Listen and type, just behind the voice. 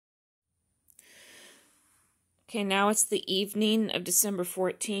Okay, now it's the evening of December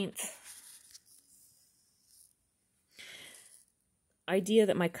 14th. Idea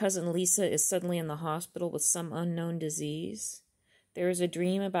that my cousin Lisa is suddenly in the hospital with some unknown disease. There is a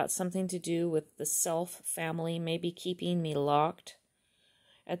dream about something to do with the Self family maybe keeping me locked.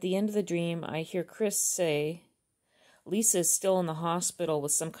 At the end of the dream, I hear Chris say, Lisa is still in the hospital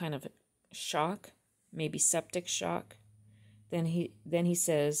with some kind of shock, maybe septic shock. Then he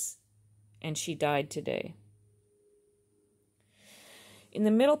says, and she died today. In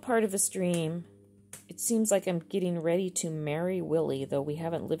the middle part of this dream, it seems like I'm getting ready to marry Willie, though we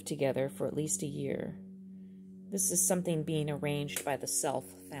haven't lived together for at least a year. This is something being arranged by the Self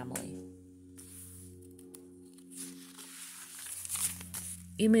family.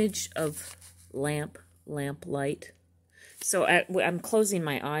 Image of lamplight. So I'm closing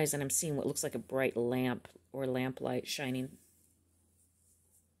my eyes and I'm seeing what looks like a bright lamp or lamplight shining.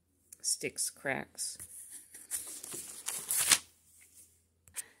 Sticks, cracks.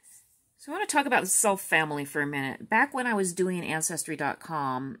 So I want to talk about the Self family for a minute. Back when I was doing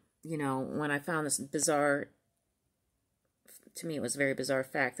Ancestry.com, you know, when I found this bizarre, to me it was a very bizarre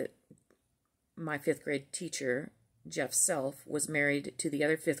fact that my 5th grade teacher, Jeff Self, was married to the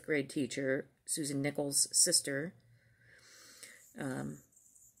other 5th grade teacher, Susan Nichols' sister,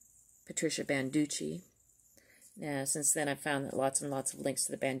 Patricia Banducci. Since then I've found that lots and lots of links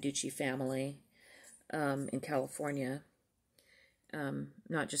to the Banducci family in California.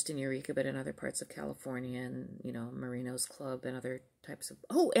 Not just in Eureka, but in other parts of California, and, you know, Marino's Club and other types of...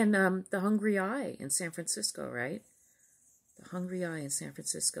 Oh, and the Hungry Eye in San Francisco, right? The Hungry Eye in San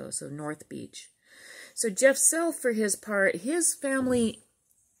Francisco, so North Beach. So Jeff Self, for his part, his family,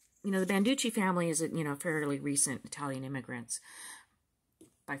 you know, the Banducci family is, you know, fairly recent Italian immigrants.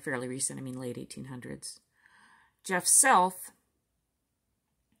 By fairly recent, I mean late 1800s. Jeff Self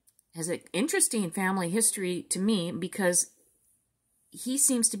has an interesting family history to me because he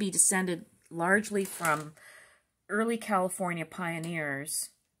seems to be descended largely from early California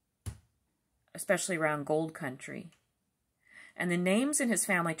pioneers, especially around Gold Country. And the names in his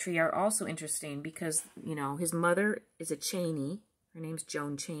family tree are also interesting because, you know, his mother is a Cheney. Her name's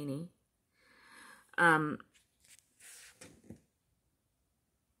Joan Cheney.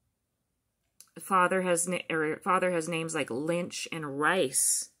 Father has names like Lynch and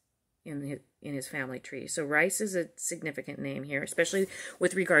Rice in his family tree. So Rice is a significant name here, especially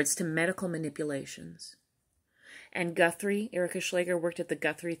with regards to medical manipulations. And Guthrie, Erica Schlager worked at the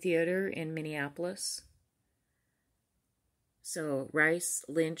Guthrie Theater in Minneapolis. So Rice,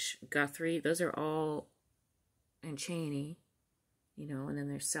 Lynch, Guthrie, those are all, and Cheney, you know, and then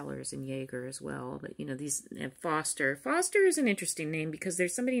there's Sellers and Yeager as well. But, you know, these, and Foster. Foster is an interesting name because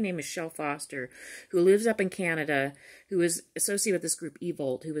there's somebody named Michelle Foster who lives up in Canada who is associated with this group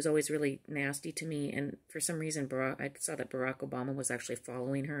Evolt, who was always really nasty to me. And for some reason, I saw that Barack Obama was actually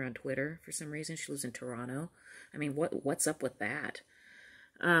following her on Twitter for some reason. She lives in Toronto. I mean, what's up with that?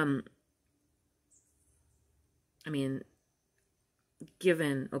 I mean,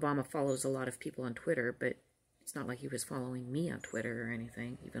 given Obama follows a lot of people on Twitter, but it's not like he was following me on Twitter or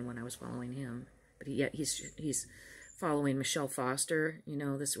anything, even when I was following him. But yet he's following Michelle Foster, you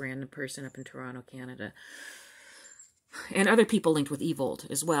know, this random person up in Toronto, Canada. And other people linked with Evolt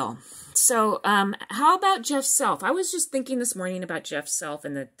as well. So how about Jeff Self? I was just thinking this morning about Jeff Self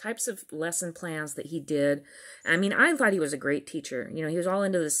and the types of lesson plans that he did. I mean, I thought he was a great teacher. You know, he was all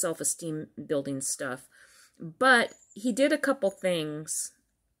into the self-esteem building stuff. But he did a couple things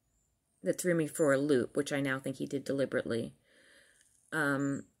that threw me for a loop, which I now think he did deliberately.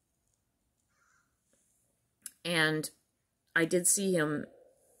 And I did see him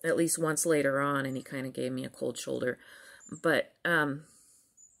at least once later on, and he kind of gave me a cold shoulder. But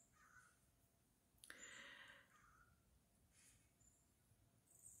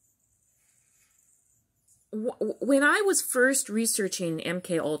when I was first researching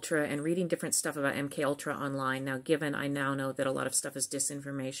MKUltra and reading different stuff about MKUltra online, now given I now know that a lot of stuff is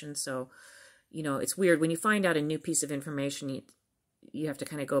disinformation, so, you know, it's weird. When you find out a new piece of information, you have to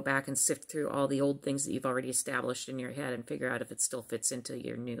kind of go back and sift through all the old things that you've already established in your head and figure out if it still fits into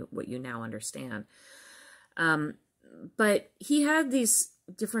your what you now understand. But he had these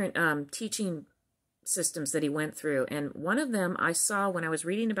different teaching systems that he went through, and one of them I saw when I was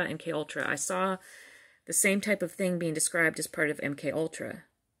reading about MKUltra, I saw the same type of thing being described as part of MKUltra,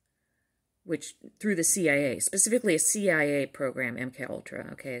 which through the CIA, specifically a CIA program,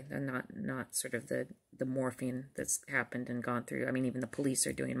 MKUltra, okay, and not sort of the morphine that's happened and gone through. I mean, even the police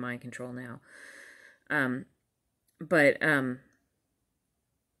are doing mind control now. I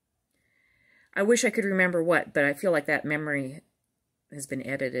wish I could remember what, but I feel like that memory has been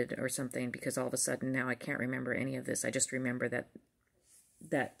edited or something, because all of a sudden now I can't remember any of this. I just remember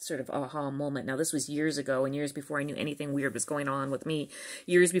that sort of aha moment. Now, this was years ago, and years before I knew anything weird was going on with me,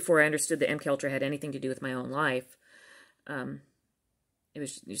 years before I understood that MKUltra had anything to do with my own life. It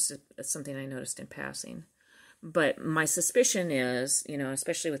was just something I noticed in passing. But my suspicion is, you know,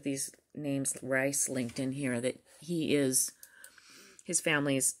 especially with these names Rice linked in here, that his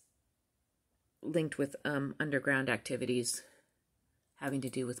family's linked with underground activities having to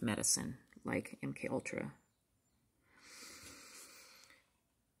do with medicine, like MKUltra.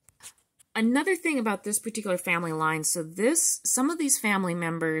 Another thing about this particular family line, so some of these family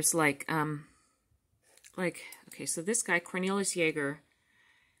members, okay, so this guy, Cornelius Jaeger,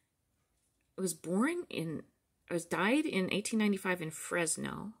 died in 1895 in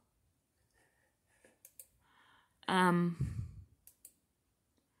Fresno.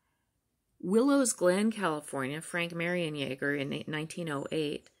 Willows Glen, California, Frank Marion Jaeger in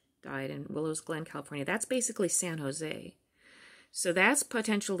 1908 died in Willows Glen, California. That's basically San Jose. So that's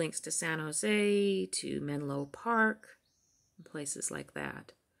potential links to San Jose, to Menlo Park, and places like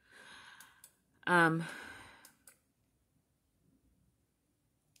that.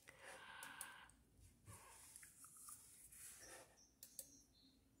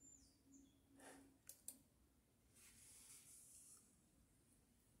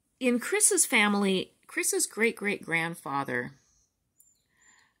 In Chris's family, Chris's great-great-grandfather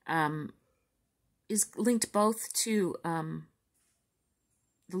is linked both to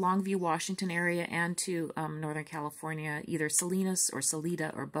the Longview, Washington area and to Northern California, either Salinas or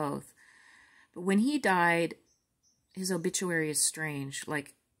Salida or both. But when he died, his obituary is strange.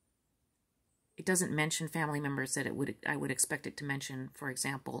 Like, it doesn't mention family members that I would expect it to mention, for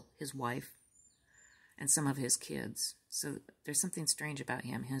example, his wife and some of his kids. So there's something strange about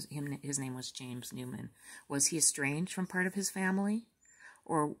him. His name was James Newman. Was he estranged from part of his family?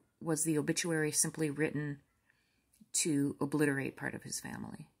 Or was the obituary simply written to obliterate part of his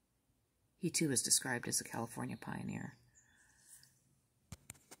family? He too is described as a California pioneer.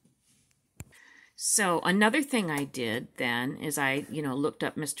 So another thing I did then is I, looked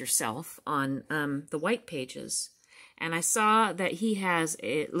up Mr. Self on the white pages. And I saw that he has,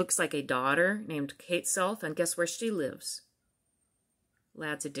 it looks like a daughter named Kate Self, and guess where she lives?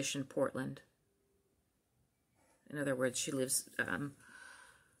 Ladd's Addition, Portland. In other words, she lives,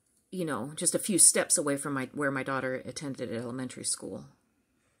 just a few steps away from where my daughter attended elementary school.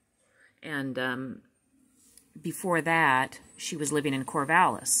 And before that, she was living in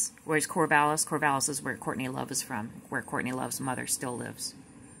Corvallis. Where's Corvallis? Corvallis is where Courtney Love is from, where Courtney Love's mother still lives.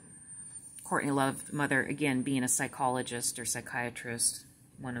 Courtney Love's mother, again, being a psychologist or psychiatrist,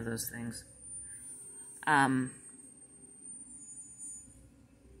 one of those things.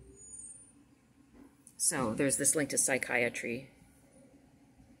 So there's this link to psychiatry,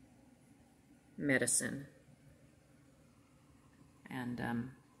 medicine,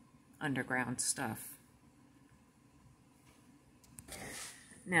 and underground stuff.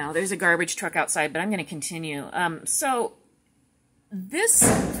 Now, there's a garbage truck outside, but I'm going to continue. So this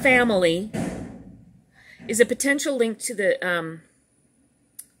family is a potential link to the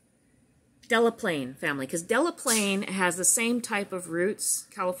Delaplane family, because Delaplane has the same type of roots,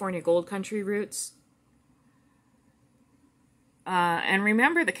 California Gold Country roots. And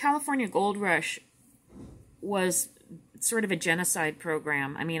remember, the California Gold Rush was sort of a genocide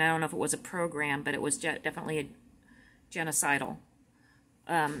program. I mean, I don't know if it was a program, but it was definitely a genocidal.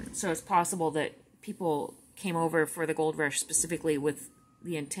 So it's possible that people came over for the gold rush specifically with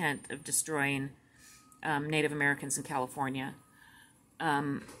the intent of destroying Native Americans in California.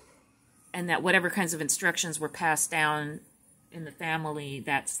 And that whatever kinds of instructions were passed down in the family,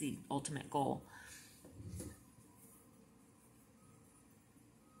 that's the ultimate goal.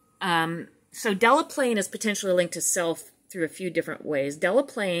 So Delaplane is potentially linked to Self through a few different ways.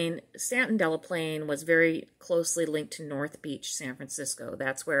 Stanton Delaplane was very closely linked to North Beach, San Francisco.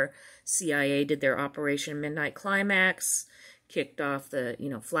 That's where CIA did their Operation Midnight Climax, kicked off the,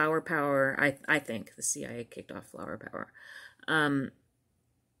 flower power. I think the CIA kicked off flower power.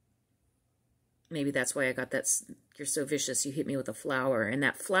 Maybe that's why I got that, you're so vicious, you hit me with a flower. And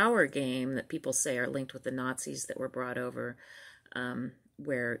that flower game that people say are linked with the Nazis that were brought over,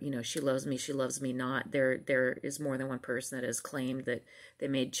 where, she loves me not. There is more than one person that has claimed that they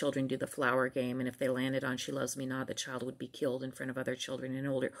made children do the flower game, and if they landed on she loves me not, the child would be killed in front of other children in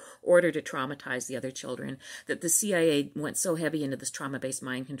order to traumatize the other children. That the CIA went so heavy into this trauma-based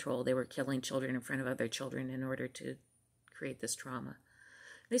mind control, they were killing children in front of other children in order to create this trauma.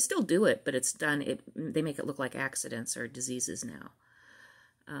 They still do it, but it's done, they make it look like accidents or diseases now.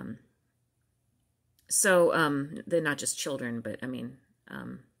 So they're not just children, but I mean,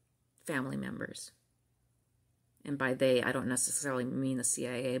 family members. And by they, I don't necessarily mean the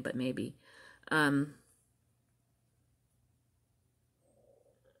CIA, but maybe.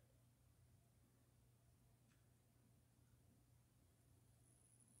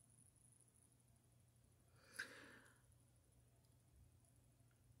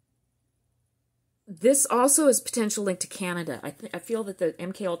 This also is potential link to Canada. I feel that the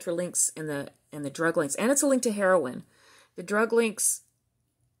MK Ultra links and the drug links, and it's a link to heroin. The drug links,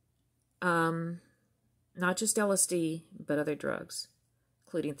 not just LSD, but other drugs,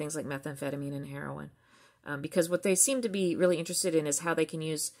 including things like methamphetamine and heroin. Because what they seem to be really interested in is how they can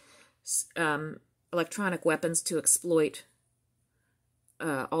use electronic weapons to exploit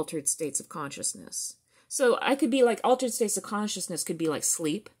altered states of consciousness. So I could be like, altered states of consciousness could be like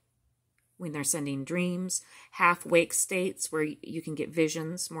sleep, when they're sending dreams, half-wake states where you can get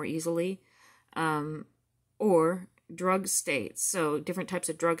visions more easily, or drug states. So different types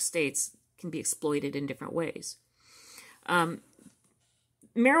of drug states can be exploited in different ways.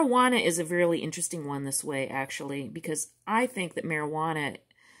 Marijuana is a really interesting one this way, actually, because I think that marijuana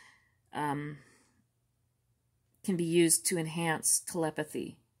can be used to enhance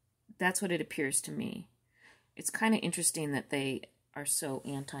telepathy. That's what it appears to me. It's kind of interesting that they are so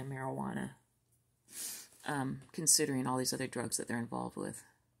anti-marijuana, considering all these other drugs that they're involved with.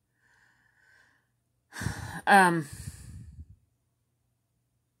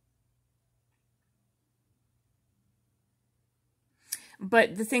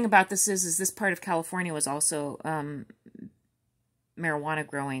 But the thing about this is this part of California was also marijuana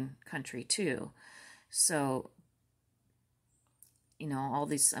growing country too. So, you know, all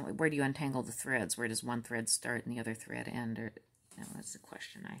these, where do you untangle the threads? Where does one thread start and the other thread end? Or, you know, that's the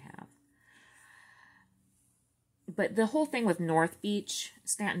question I have. But the whole thing with North Beach,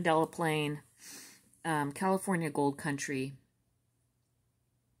 Stanton Delaplane, California Gold Country,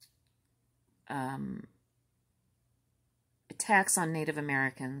 attacks on Native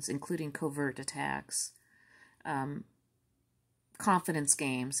Americans, including covert attacks, confidence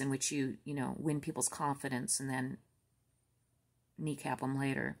games in which you win people's confidence and then kneecap them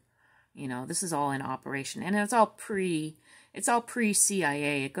later. You know, this is all in operation, and it's all pre-CIA.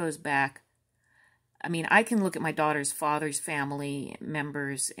 It goes back. I mean, I can look at my daughter's father's family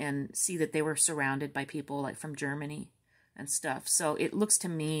members and see that they were surrounded by people like from Germany and stuff. So it looks to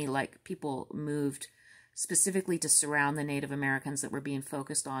me like people moved specifically to surround the Native Americans that were being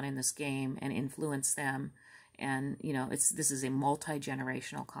focused on in this game and influence them. And, you know, this is a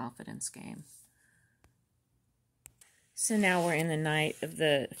multi-generational confidence game. So now we're in the night of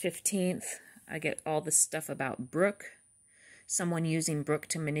the 15th. I get all this stuff about Brooke. Someone using Brooke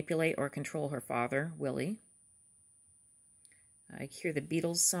to manipulate or control her father, Willie. I hear the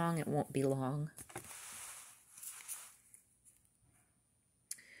Beatles song, It Won't Be Long.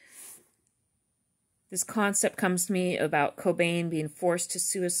 This concept comes to me about Cobain being forced to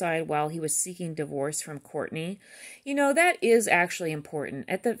suicide while he was seeking divorce from Courtney. You know, that is actually important.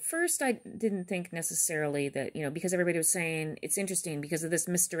 At the first, I didn't think necessarily that, you know, because everybody was saying, it's interesting because of this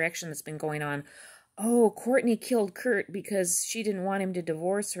misdirection that's been going on. Oh, Courtney killed Kurt because she didn't want him to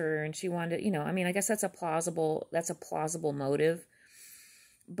divorce her and she wanted to, you know, I mean, I guess that's a plausible motive.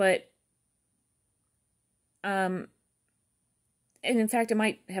 But, and in fact, it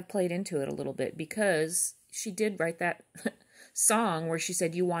might have played into it a little bit because she did write that song where she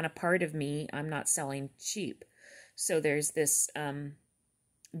said, "You want a part of me, I'm not selling cheap." So there's this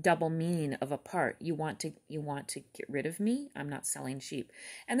double meaning of a part. You want to get rid of me, I'm not selling cheap.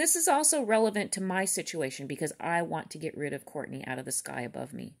 And this is also relevant to my situation because I want to get rid of Courtney out of the sky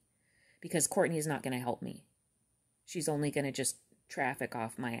above me because Courtney is not going to help me. She's only going to just traffic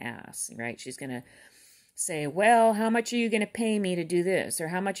off my ass, right? She's going to say, well, how much are you going to pay me to do this? Or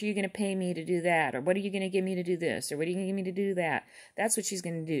how much are you going to pay me to do that? Or what are you going to give me to do this? Or what are you going to give me to do that? That's what she's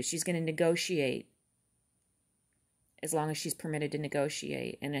going to do. She's going to negotiate as long as she's permitted to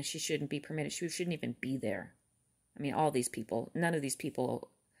negotiate. And if she shouldn't be permitted, she shouldn't even be there. I mean, all these people, none of these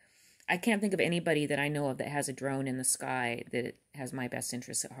people, I can't think of anybody that I know of that has a drone in the sky that has my best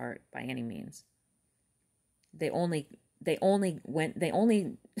interests at heart by any means. They only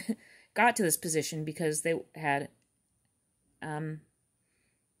got to this position because they had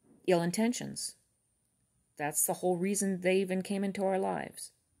ill intentions. That's the whole reason they even came into our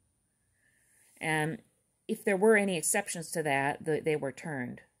lives. And if there were any exceptions to that, they were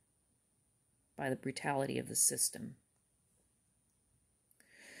turned by the brutality of the system.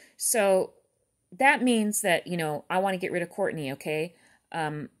 So that means that, you know, I want to get rid of Courtney, okay?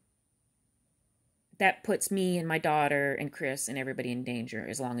 That puts me and my daughter and Chris and everybody in danger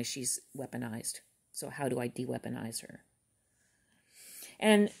as long as she's weaponized. So how do I de-weaponize her?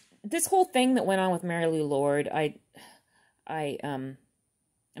 And this whole thing that went on with Mary Lou Lord, I'm going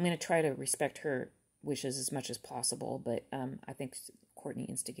to try to respect her wishes as much as possible, but I think Courtney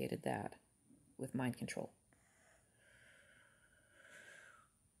instigated that with mind control.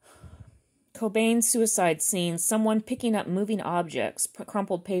 Cobain's suicide scene, someone picking up moving objects,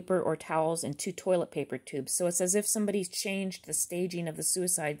 crumpled paper or towels, and 2 toilet paper tubes. So it's as if somebody changed the staging of the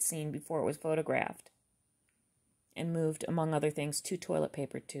suicide scene before it was photographed and moved, among other things, 2 toilet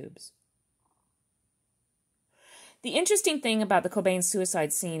paper tubes. The interesting thing about the Cobain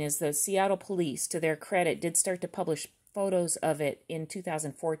suicide scene is the Seattle police, to their credit, did start to publish photos of it in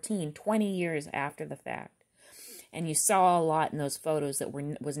 2014, 20 years after the fact. And you saw a lot in those photos that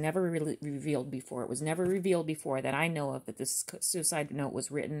was never revealed before. It was never revealed before that I know of that this suicide note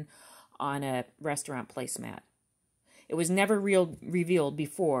was written on a restaurant placemat. It was never revealed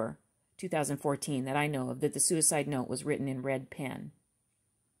before 2014 that I know of that the suicide note was written in red pen.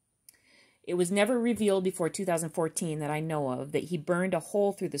 It was never revealed before 2014 that I know of that he burned a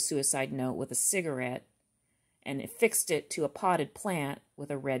hole through the suicide note with a cigarette and fixed it to a potted plant with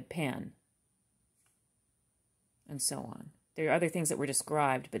a red pen. And so on. There are other things that were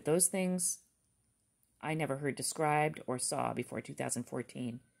described, but those things I never heard described or saw before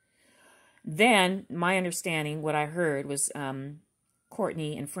 2014. Then, my understanding, what I heard was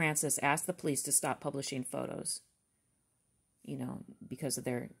Courtney and Francis asked the police to stop publishing photos, you know, because of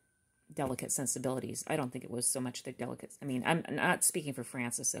their delicate sensibilities. I don't think it was so much their delicate. I mean, I'm not speaking for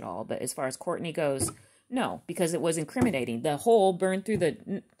Francis at all, but as far as Courtney goes, no, because it was incriminating. The hole burned through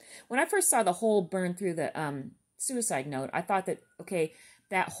the... When I first saw the hole burn through the suicide note, I thought that, okay,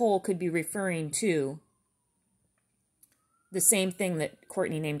 that hole could be referring to the same thing that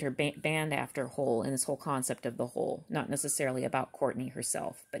Courtney named her band after, Hole, and this whole concept of the hole, not necessarily about Courtney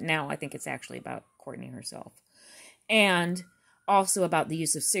herself, but now I think it's actually about Courtney herself. And also about the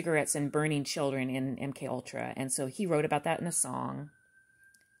use of cigarettes and burning children in MK Ultra. And so he wrote about that in a song,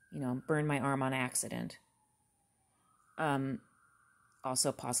 you know, Burn My Arm on Accident.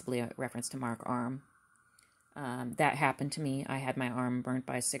 Also possibly a reference to Mark Arm. That happened to me. I had my arm burnt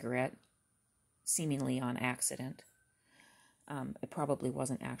by a cigarette, seemingly on accident. It probably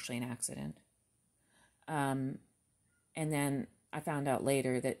wasn't actually an accident. And then I found out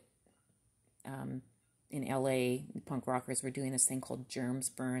later that in LA, punk rockers were doing this thing called germs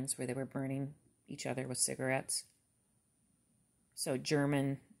burns, where they were burning each other with cigarettes. So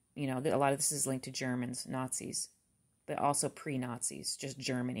German, you know, a lot of this is linked to Germans, Nazis, but also pre-Nazis, just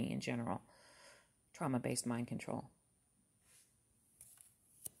Germany in general. Trauma-based mind control.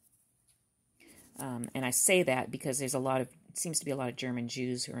 And I say that because there's seems to be a lot of German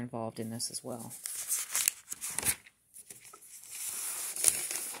Jews who are involved in this as well.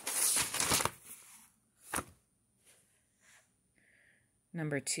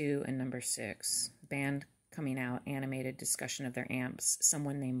 Number 2 and number 6. Band coming out, animated discussion of their amps.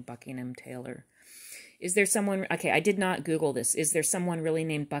 Someone named Buckingham Taylor. Is there someone... Okay, I did not Google this. Is there someone really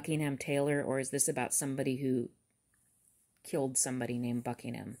named Buckingham Taylor, or is this about somebody who killed somebody named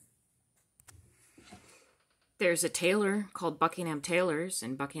Buckingham? There's a tailor called Buckingham Tailors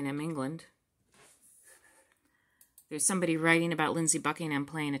in Buckingham, England. There's somebody writing about Lindsey Buckingham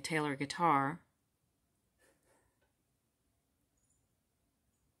playing a Taylor guitar.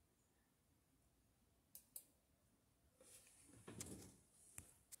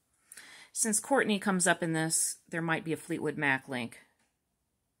 Since Courtney comes up in this, there might be a Fleetwood Mac link.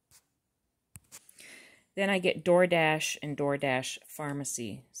 Then I get DoorDash and DoorDash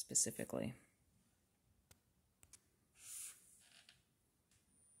Pharmacy specifically.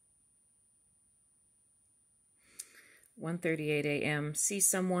 1:38 a.m. See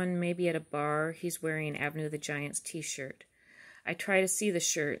someone, maybe at a bar. He's wearing Avenue of the Giants t-shirt. I try to see the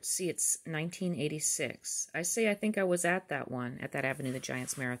shirt. See, it's 1986. I say I think I was at that one, at that Avenue of the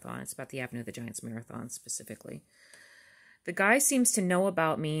Giants marathon. It's about the Avenue of the Giants marathon specifically. The guy seems to know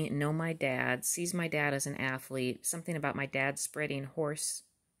about me, know my dad, sees my dad as an athlete. Something about my dad spreading horse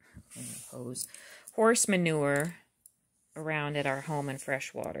manure around at our home in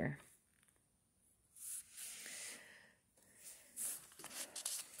Freshwater.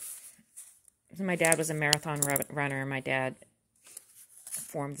 My dad was a marathon runner. My dad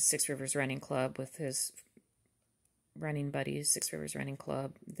formed the Six Rivers Running Club with his running buddies, Six Rivers Running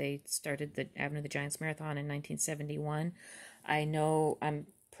Club. They started the Avenue of the Giants Marathon in 1971. I'm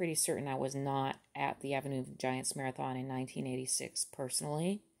pretty certain I was not at the Avenue of the Giants Marathon in 1986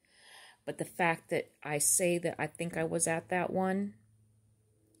 personally. But the fact that I say that I think I was at that one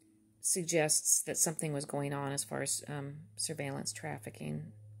suggests that something was going on as far as surveillance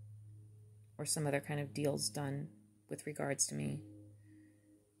trafficking or some other kind of deals done with regards to me.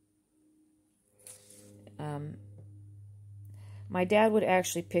 My dad would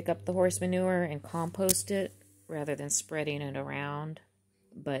actually pick up the horse manure and compost it rather than spreading it around,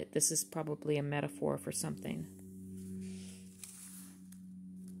 but this is probably a metaphor for something.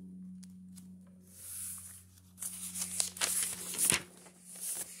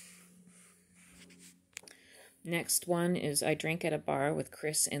 Next one is I drink at a bar with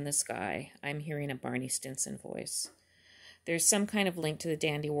Chris in the sky. I'm hearing a Barney Stinson voice. There's some kind of link to the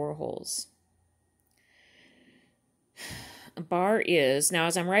Dandy Warhols. A bar is, now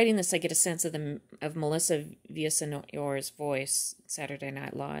as I'm writing this, I get a sense of Melissa Villaseñor's voice, Saturday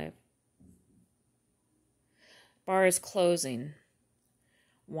Night Live. Bar is closing,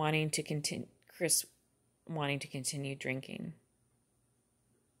 Chris wanting to continue drinking.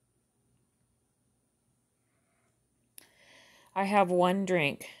 I have one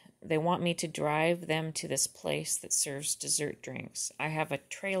drink. They want me to drive them to this place that serves dessert drinks. I have a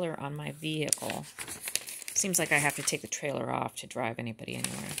trailer on my vehicle. Seems like I have to take the trailer off to drive anybody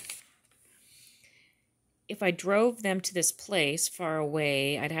anywhere. If I drove them to this place far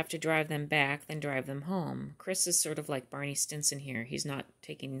away, I'd have to drive them back, then drive them home. Chris is sort of like Barney Stinson here. He's not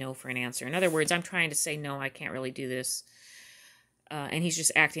taking no for an answer. In other words, I'm trying to say, no, I can't really do this. And he's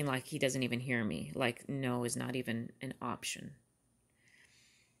just acting like he doesn't even hear me. Like, no is not even an option.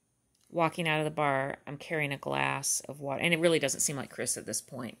 Walking out of the bar, I'm carrying a glass of water. And it really doesn't seem like Chris at this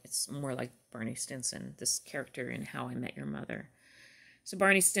point. It's more like Barney Stinson, this character in How I Met Your Mother. So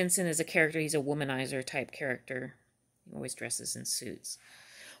Barney Stinson is a character. He's a womanizer type character. He always dresses in suits.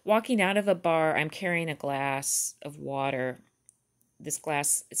 Walking out of a bar, I'm carrying a glass of water. This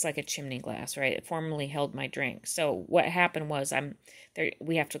glass, it's like a chimney glass, right? It formerly held my drink. So what happened was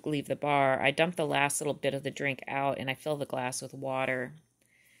we have to leave the bar. I dump the last little bit of the drink out, and I fill the glass with water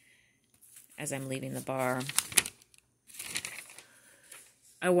as I'm leaving the bar.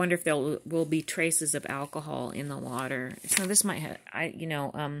 I wonder if there will be traces of alcohol in the water. So this might have, I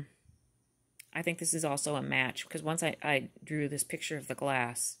think this is also a match, because once I drew this picture of the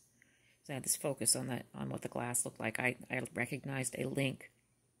glass, so I had this focus on what the glass looked like, I recognized a link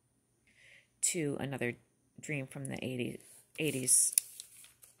to another dream from the 80s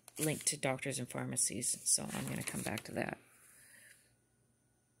linked to doctors and pharmacies. So I'm going to come back to that.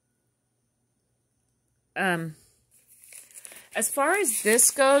 As far as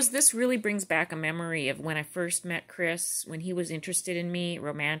this goes, this really brings back a memory of when I first met Chris, when he was interested in me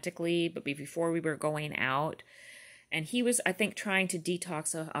romantically, but before we were going out. And he was, I think, trying to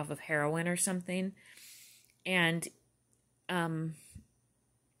detox off of heroin or something. And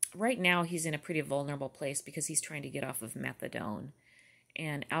right now he's in a pretty vulnerable place because he's trying to get off of methadone.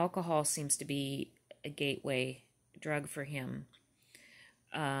 And alcohol seems to be a gateway drug for him.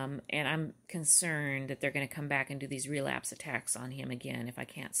 And I'm concerned that they're going to come back and do these relapse attacks on him again if I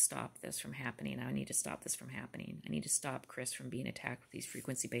can't stop this from happening. I need to stop this from happening. I need to stop Chris from being attacked with these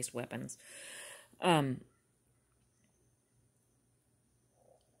frequency-based weapons.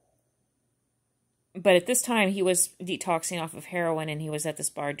 But at this time, he was detoxing off of heroin, and he was at this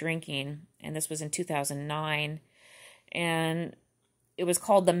bar drinking, and this was in 2009, and it was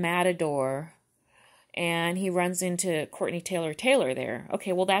called the Matador. And he runs into Courtney Taylor there.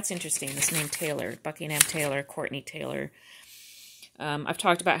 Okay, well, that's interesting, this name Taylor. Buckingham Taylor, Courtney Taylor. I've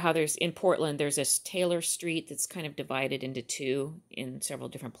talked about how in Portland, there's this Taylor Street that's kind of divided into two in several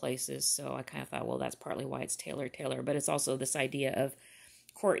different places. So I kind of thought, well, that's partly why it's Taylor. But it's also this idea of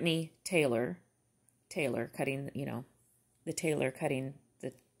Courtney Taylor cutting, the tailor cutting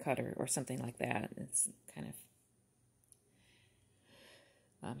the cutter or something like that. It's kind of...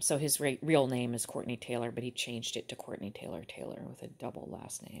 so his real name is Courtney Taylor, but he changed it to Courtney Taylor with a double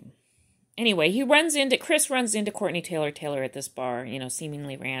last name. Anyway, Chris runs into Courtney Taylor at this bar,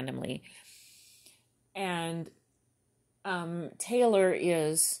 seemingly randomly. And Taylor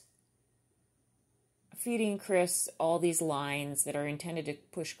is feeding Chris all these lines that are intended to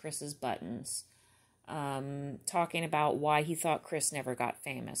push Chris's buttons, talking about why he thought Chris never got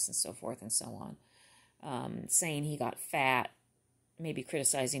famous and so forth and so on, saying he got fat, maybe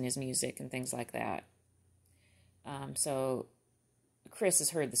criticizing his music and things like that. So Chris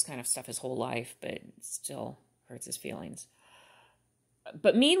has heard this kind of stuff his whole life, but it still hurts his feelings.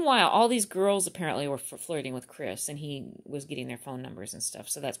 But meanwhile, all these girls apparently were flirting with Chris, and he was getting their phone numbers and stuff.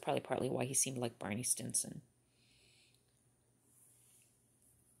 So that's probably partly why he seemed like Barney Stinson.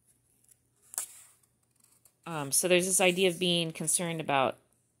 So there's this idea of being concerned about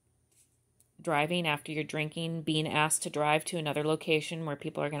driving after you're drinking, being asked to drive to another location where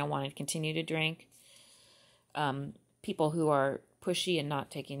people are going to want to continue to drink, people who are pushy and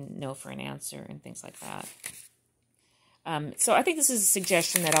not taking no for an answer and things like that. So I think this is a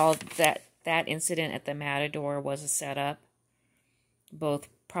suggestion that that incident at the Matador was a setup, both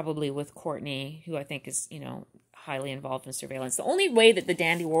probably with Courtney, who I think is, you know, highly involved in surveillance. The only way that the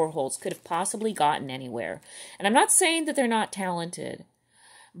Dandy Warhols could have possibly gotten anywhere, and I'm not saying that they're not talented,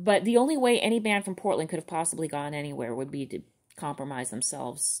 but the only way any band from Portland could have possibly gone anywhere would be to compromise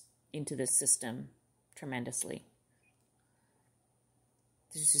themselves into this system tremendously.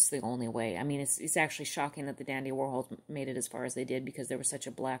 This is just the only way. I mean, it's actually shocking that the Dandy Warhols made it as far as they did, because there was such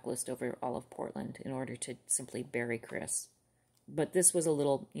a blacklist over all of Portland in order to simply bury Chris. But this was a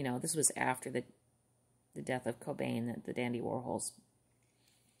little, you know, this was after the death of Cobain that the Dandy Warhols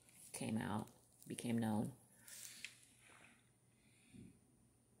became known.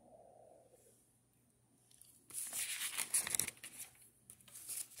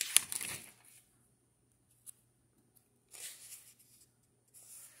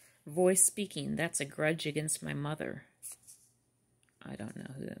 Voice speaking, that's a grudge against my mother. I don't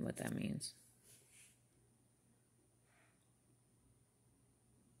know what that means.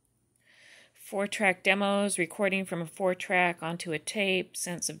 Four-track demos, recording from a 4-track onto a tape,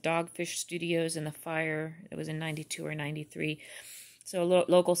 Sense of Dogfish Studios in the Fire. It was in 92 or 93. So a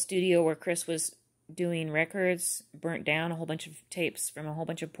local studio where Chris was doing records, burnt down. A whole bunch of tapes from a whole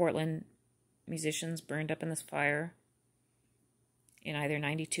bunch of Portland musicians burned up in this fire in either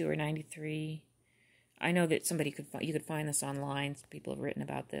 92 or 93. I know that you could find this online. People have written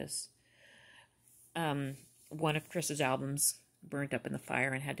about this. One of Chris's albums burnt up in the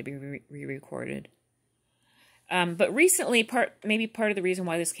fire and had to be re-recorded. But recently, maybe part of the reason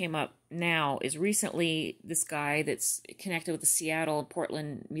why this came up now is recently this guy that's connected with the Seattle and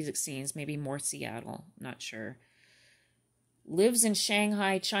Portland music scenes, maybe more Seattle, not sure, lives in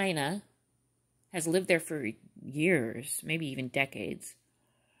Shanghai, China, has lived there for years, maybe even decades.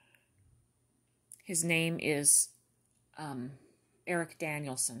 His name is Eric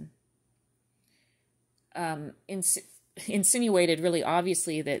Danielson. Insinuated really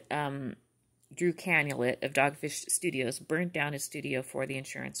obviously that Drew Canulet of Dogfish Studios burned down his studio for the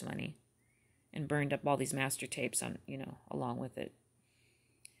insurance money and burned up all these master tapes on, you know, along with it.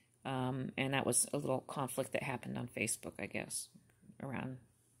 And that was a little conflict that happened on Facebook, I guess, around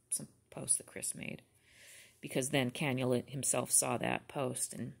some post that Chris made, because then Canulet himself saw that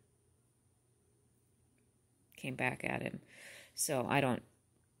post and came back at him. So I don't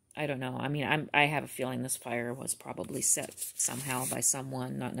know. I mean, I have a feeling this fire was probably set somehow by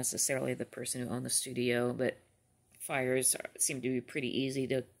someone, not necessarily the person who owned the studio, but fires seem to be pretty easy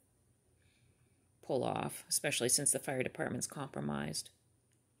to pull off, especially since the fire department's compromised.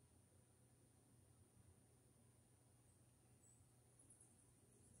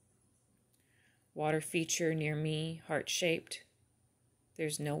 Water feature near me, heart-shaped.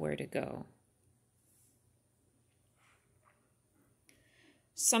 There's nowhere to go.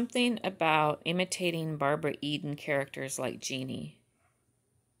 Something about imitating Barbara Eden characters like Jeannie.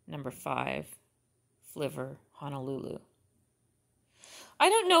 Number 5, Flivver, Honolulu. I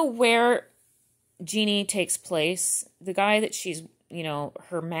don't know where Jeannie takes place. The guy that she's, you know,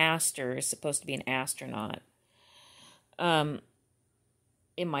 her master is supposed to be an astronaut.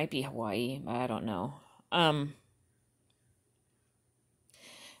 It might be Hawaii, I don't know.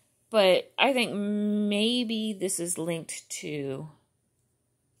 But I think maybe this is linked to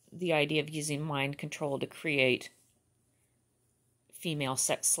the idea of using mind control to create female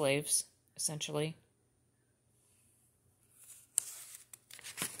sex slaves, essentially.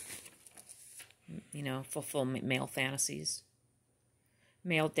 You know, fulfill male fantasies.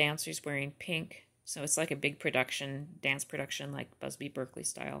 Male dancers wearing pink. So it's like a big production, dance production, like Busby Berkeley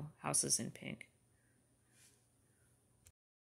style, houses in pink.